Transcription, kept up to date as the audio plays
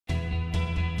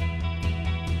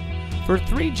For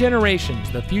 3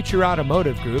 generations, the Future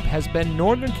Automotive Group has been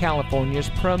Northern California's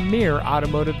premier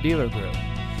automotive dealer group.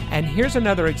 And here's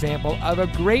another example of a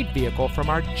great vehicle from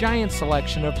our giant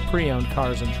selection of pre-owned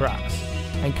cars and trucks.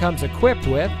 And comes equipped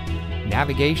with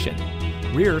navigation,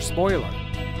 rear spoiler,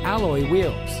 alloy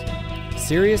wheels,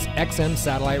 Sirius XM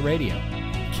satellite radio,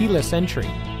 keyless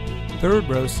entry, 3rd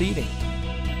row seating,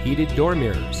 heated door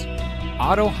mirrors,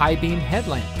 auto high beam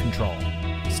headlamp control,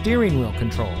 steering wheel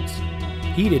controls,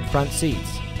 heated front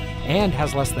seats, and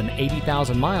has less than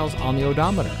 80,000 miles on the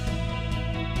odometer.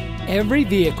 Every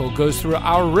vehicle goes through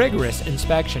our rigorous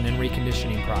inspection and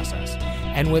reconditioning process.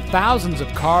 And with thousands of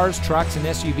cars, trucks, and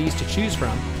SUVs to choose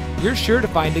from, you're sure to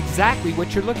find exactly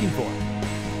what you're looking for.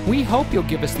 We hope you'll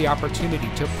give us the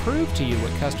opportunity to prove to you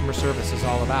what customer service is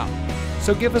all about.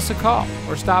 So give us a call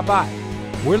or stop by.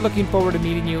 We're looking forward to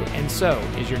meeting you, and so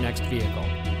is your next vehicle.